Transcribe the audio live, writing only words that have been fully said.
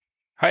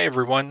Hi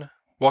everyone,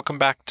 welcome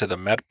back to the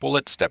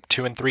MedBullet Step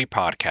 2 and 3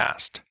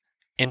 podcast.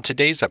 In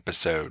today's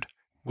episode,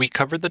 we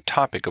cover the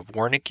topic of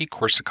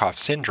Wernicke-Korsakoff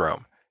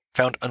syndrome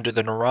found under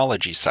the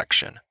Neurology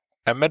section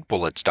at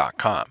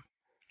medbullets.com.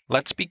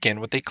 Let's begin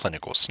with a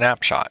clinical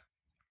snapshot.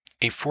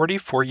 A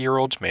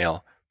 44-year-old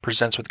male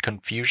presents with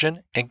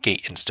confusion and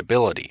gait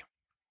instability.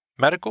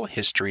 Medical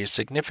history is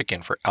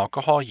significant for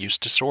alcohol use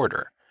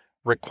disorder,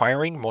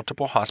 requiring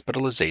multiple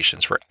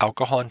hospitalizations for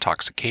alcohol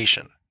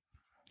intoxication.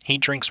 He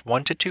drinks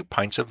 1 to 2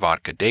 pints of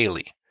vodka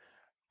daily.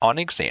 On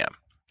exam,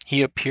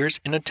 he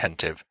appears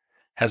inattentive,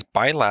 has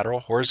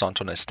bilateral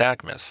horizontal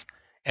nystagmus,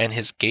 and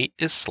his gait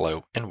is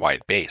slow and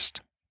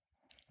wide-based.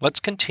 Let's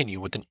continue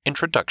with an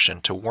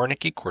introduction to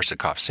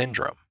Wernicke-Korsakoff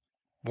syndrome.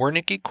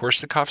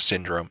 Wernicke-Korsakoff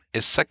syndrome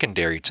is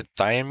secondary to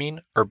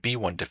thiamine or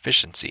B1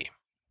 deficiency.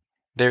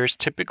 There is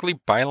typically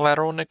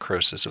bilateral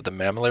necrosis of the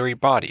mammillary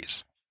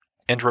bodies,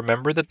 and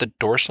remember that the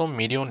dorsal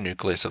medial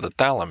nucleus of the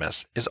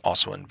thalamus is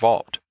also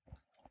involved.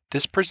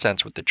 This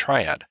presents with the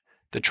triad.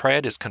 The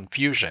triad is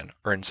confusion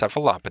or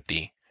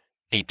encephalopathy,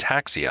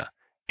 ataxia,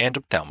 and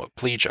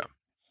ophthalmoplegia.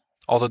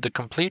 Although the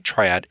complete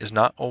triad is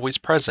not always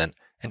present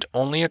and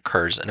only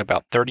occurs in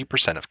about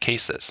 30% of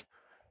cases.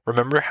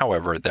 Remember,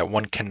 however, that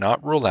one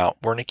cannot rule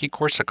out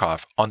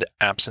Wernicke-Korsakoff on the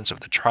absence of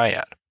the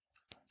triad.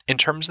 In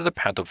terms of the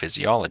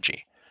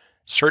pathophysiology,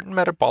 certain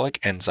metabolic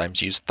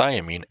enzymes use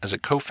thiamine as a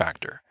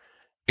cofactor.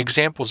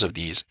 Examples of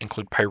these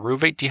include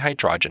pyruvate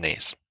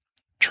dehydrogenase,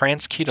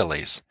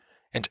 transketolase,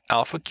 and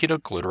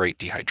alpha-ketoglutarate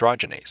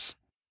dehydrogenase.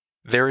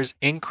 There is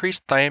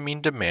increased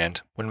thiamine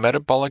demand when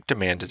metabolic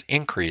demand is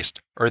increased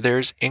or there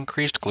is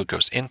increased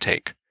glucose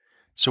intake,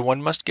 so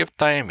one must give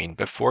thiamine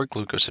before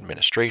glucose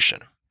administration.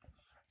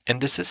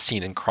 And this is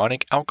seen in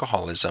chronic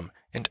alcoholism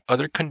and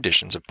other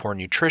conditions of poor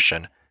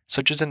nutrition,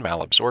 such as in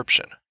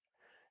malabsorption.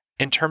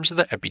 In terms of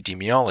the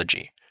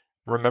epidemiology,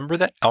 remember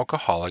that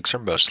alcoholics are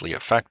mostly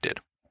affected.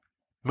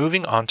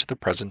 Moving on to the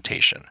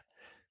presentation.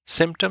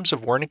 Symptoms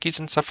of Wernicke's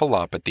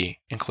encephalopathy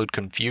include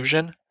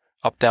confusion,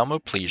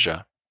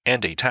 ophthalmoplegia,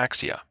 and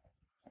ataxia.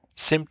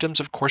 Symptoms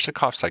of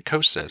Korsakoff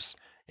psychosis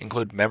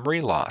include memory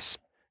loss,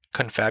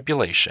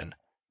 confabulation,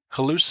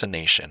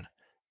 hallucination,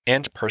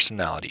 and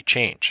personality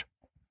change.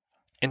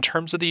 In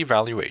terms of the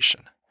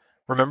evaluation,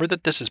 remember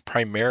that this is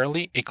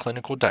primarily a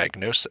clinical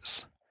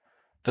diagnosis.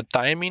 The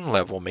thiamine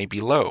level may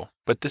be low,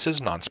 but this is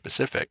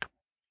nonspecific.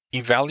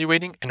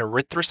 Evaluating an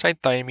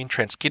erythrocyte thiamine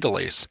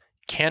transketolase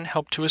can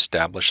help to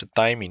establish a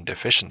thiamine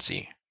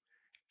deficiency.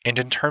 And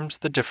in terms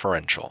of the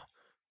differential,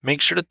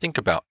 make sure to think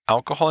about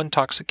alcohol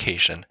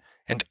intoxication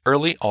and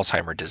early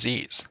Alzheimer's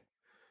disease.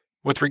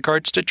 With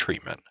regards to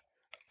treatment,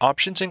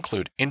 options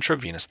include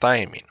intravenous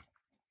thiamine.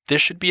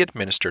 This should be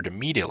administered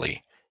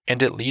immediately,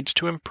 and it leads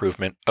to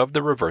improvement of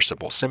the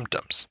reversible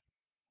symptoms.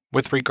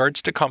 With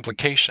regards to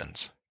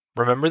complications,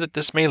 remember that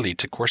this may lead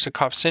to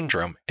Korsakoff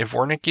syndrome if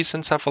Wernicke's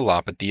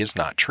encephalopathy is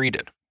not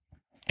treated.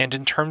 And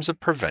in terms of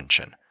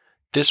prevention,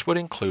 this would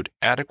include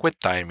adequate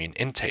thiamine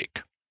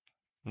intake.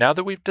 Now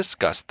that we've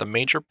discussed the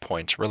major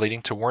points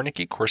relating to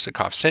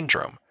Wernicke-Korsakoff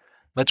syndrome,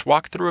 let's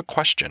walk through a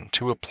question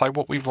to apply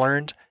what we've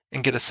learned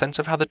and get a sense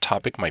of how the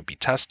topic might be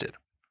tested.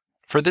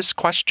 For this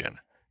question,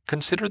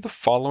 consider the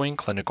following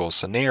clinical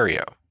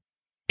scenario.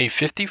 A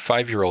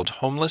 55-year-old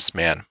homeless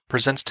man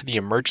presents to the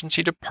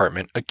emergency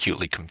department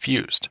acutely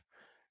confused.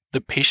 The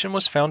patient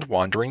was found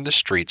wandering the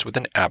streets with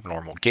an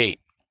abnormal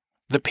gait.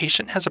 The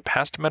patient has a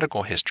past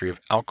medical history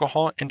of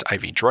alcohol and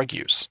IV drug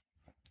use.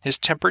 His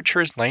temperature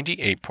is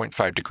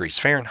 98.5 degrees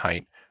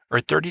Fahrenheit or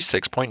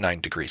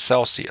 36.9 degrees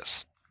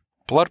Celsius.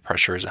 Blood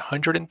pressure is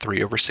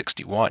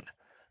 103/61.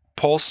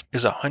 Pulse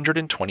is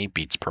 120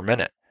 beats per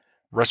minute.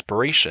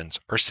 Respirations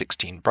are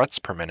 16 breaths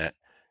per minute,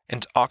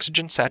 and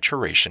oxygen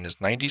saturation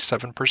is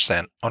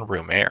 97% on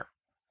room air.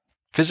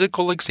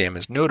 Physical exam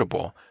is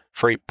notable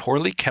for a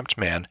poorly kept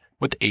man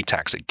with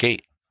ataxic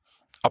gait.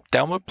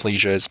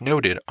 Ophthalmoplegia is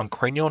noted on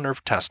cranial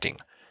nerve testing,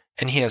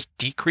 and he has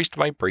decreased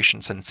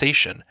vibration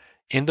sensation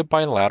in the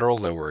bilateral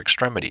lower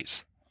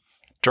extremities.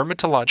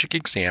 Dermatologic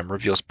exam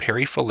reveals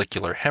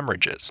perifollicular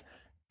hemorrhages,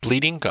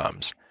 bleeding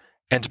gums,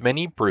 and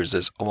many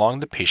bruises along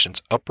the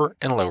patient's upper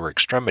and lower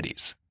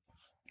extremities.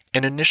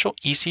 An initial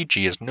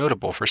ECG is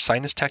notable for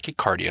sinus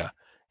tachycardia,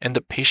 and the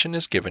patient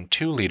is given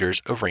 2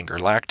 liters of Ringer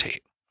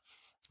lactate.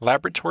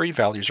 Laboratory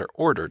values are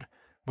ordered,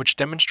 which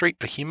demonstrate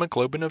a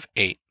hemoglobin of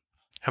 8,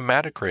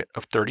 hematocrit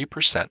of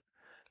 30%,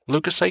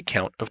 leukocyte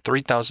count of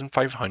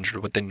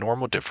 3,500 with a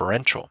normal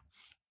differential,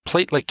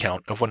 platelet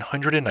count of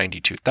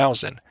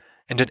 192,000,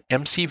 and an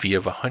MCV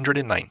of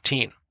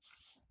 119.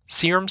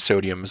 Serum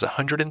sodium is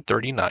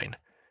 139,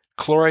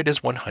 chloride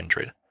is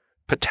 100,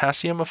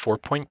 potassium of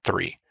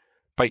 4.3,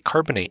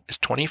 bicarbonate is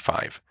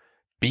 25,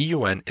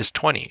 BUN is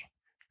 20,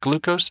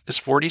 glucose is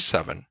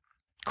 47,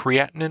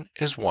 creatinine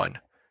is 1,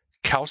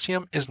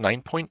 calcium is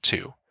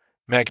 9.2,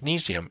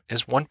 magnesium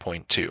is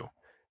 1.2,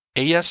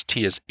 AST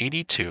is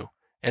 82,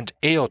 and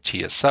ALT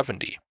is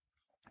 70.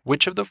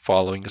 Which of the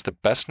following is the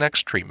best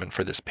next treatment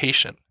for this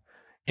patient?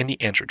 And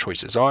the answer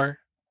choices are: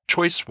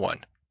 Choice 1,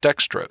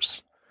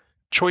 dextrose;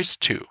 Choice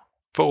 2,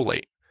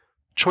 folate;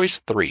 Choice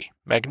 3,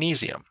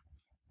 magnesium.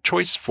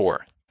 Choice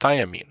 4,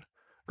 thiamine.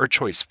 Or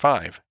choice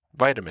 5,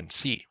 vitamin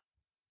C.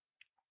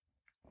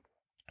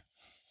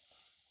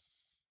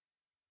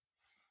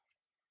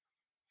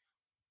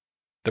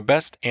 The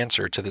best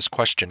answer to this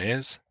question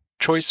is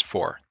choice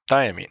 4,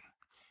 thiamine.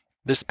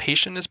 This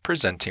patient is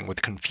presenting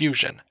with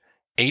confusion,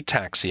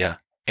 ataxia,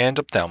 and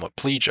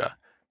ophthalmoplegia,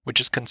 which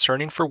is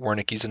concerning for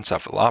Wernicke's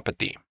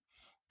encephalopathy.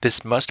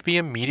 This must be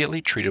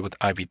immediately treated with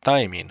IV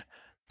thiamine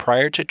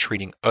prior to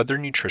treating other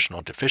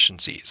nutritional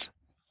deficiencies.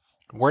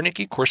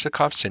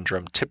 Wernicke-Korsakoff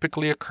syndrome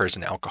typically occurs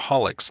in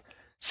alcoholics,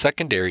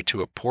 secondary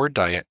to a poor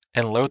diet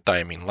and low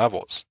thiamine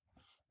levels.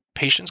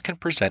 Patients can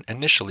present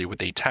initially with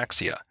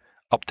ataxia,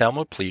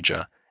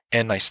 ophthalmoplegia,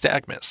 and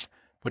nystagmus,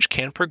 which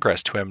can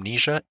progress to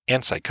amnesia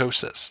and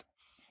psychosis.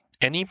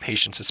 Any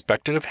patient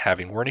suspected of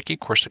having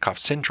Wernicke-Korsakoff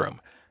syndrome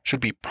should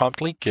be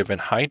promptly given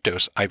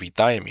high-dose IV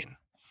thiamine.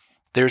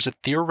 There is a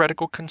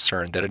theoretical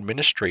concern that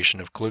administration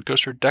of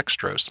glucose or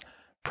dextrose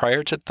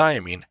prior to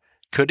thiamine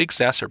could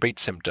exacerbate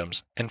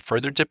symptoms and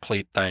further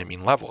deplete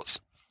thiamine levels.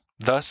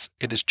 Thus,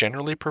 it is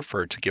generally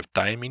preferred to give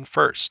thiamine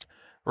first,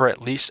 or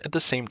at least at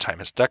the same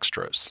time as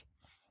dextrose.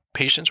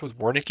 Patients with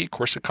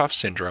Wernicke-Korsakoff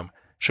syndrome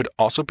should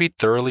also be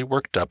thoroughly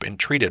worked up and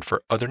treated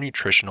for other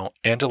nutritional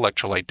and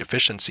electrolyte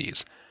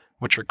deficiencies,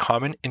 which are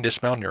common in this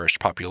malnourished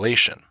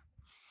population.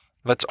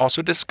 Let's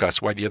also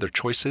discuss why the other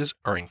choices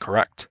are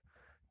incorrect.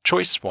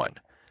 Choice 1.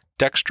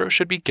 Dextrose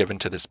should be given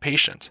to this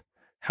patient.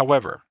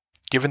 However,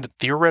 given the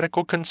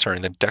theoretical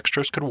concern that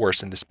dextrose could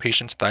worsen this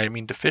patient's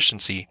thiamine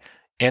deficiency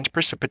and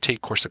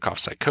precipitate Korsakoff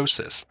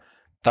psychosis,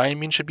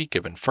 thiamine should be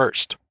given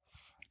first.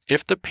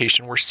 If the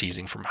patient were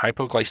seizing from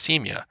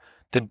hypoglycemia,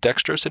 then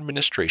dextrose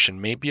administration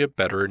may be a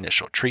better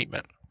initial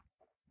treatment.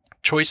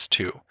 Choice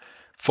 2.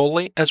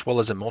 Folate as well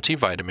as a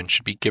multivitamin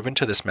should be given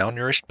to this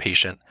malnourished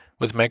patient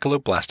with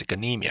megaloblastic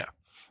anemia.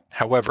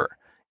 However,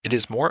 it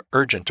is more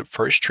urgent to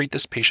first treat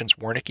this patient's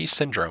Wernicke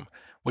syndrome,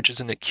 which is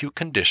an acute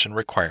condition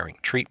requiring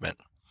treatment.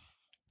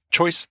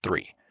 Choice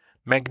 3.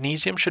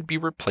 Magnesium should be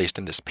replaced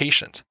in this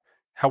patient.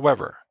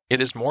 However, it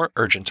is more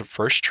urgent to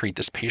first treat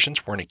this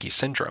patient's Wernicke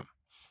syndrome.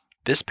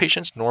 This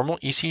patient's normal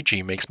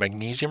ECG makes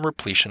magnesium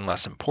repletion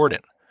less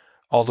important,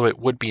 although it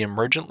would be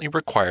emergently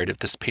required if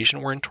this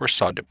patient were in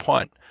torsade de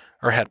pointe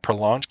or had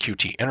prolonged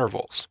QT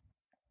intervals.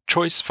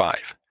 Choice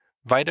 5.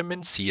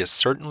 Vitamin C is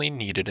certainly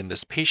needed in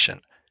this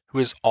patient, who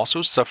is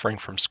also suffering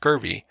from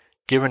scurvy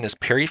given his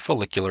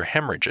perifollicular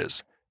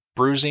hemorrhages,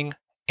 bruising,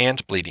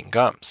 and bleeding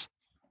gums.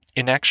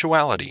 In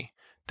actuality,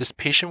 this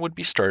patient would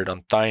be started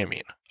on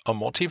thiamine, a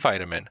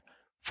multivitamin,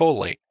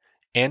 folate,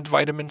 and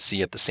vitamin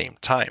C at the same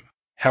time.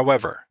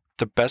 However,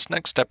 the best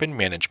next step in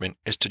management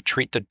is to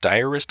treat the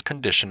direst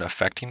condition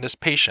affecting this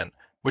patient,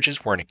 which is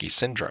Wernicke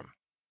syndrome.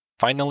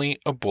 Finally,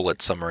 a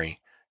bullet summary.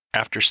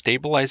 After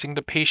stabilizing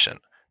the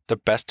patient, the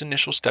best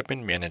initial step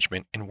in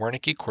management in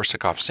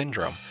Wernicke-Korsakoff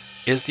syndrome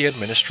is the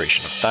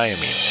administration of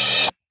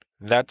thiamine.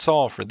 That's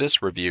all for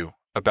this review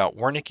about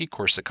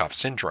Wernicke-Korsakoff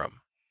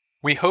syndrome.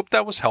 We hope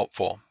that was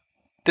helpful.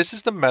 This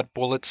is the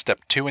MedBullets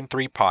Step 2 and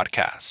 3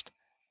 podcast,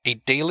 a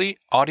daily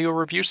audio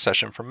review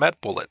session from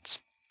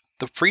MedBullets,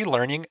 the free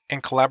learning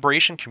and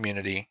collaboration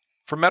community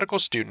for medical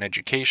student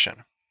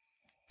education.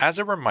 As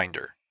a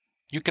reminder,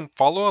 you can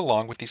follow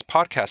along with these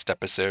podcast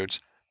episodes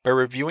by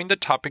reviewing the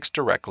topics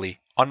directly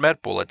on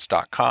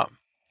medbullets.com.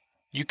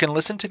 You can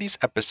listen to these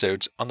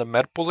episodes on the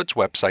MedBullets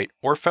website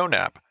or phone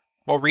app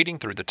while reading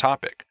through the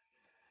topic.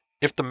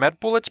 If the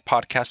MedBullets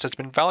podcast has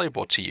been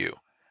valuable to you,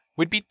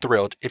 we'd be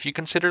thrilled if you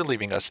consider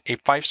leaving us a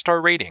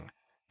 5-star rating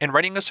and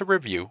writing us a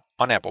review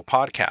on Apple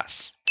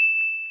Podcasts.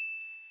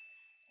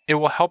 It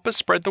will help us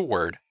spread the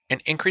word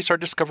and increase our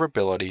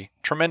discoverability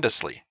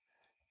tremendously.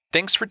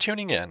 Thanks for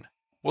tuning in.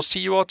 We'll see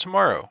you all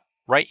tomorrow,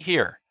 right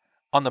here,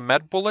 on the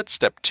MedBullets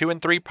Step 2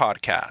 and 3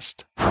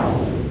 podcast.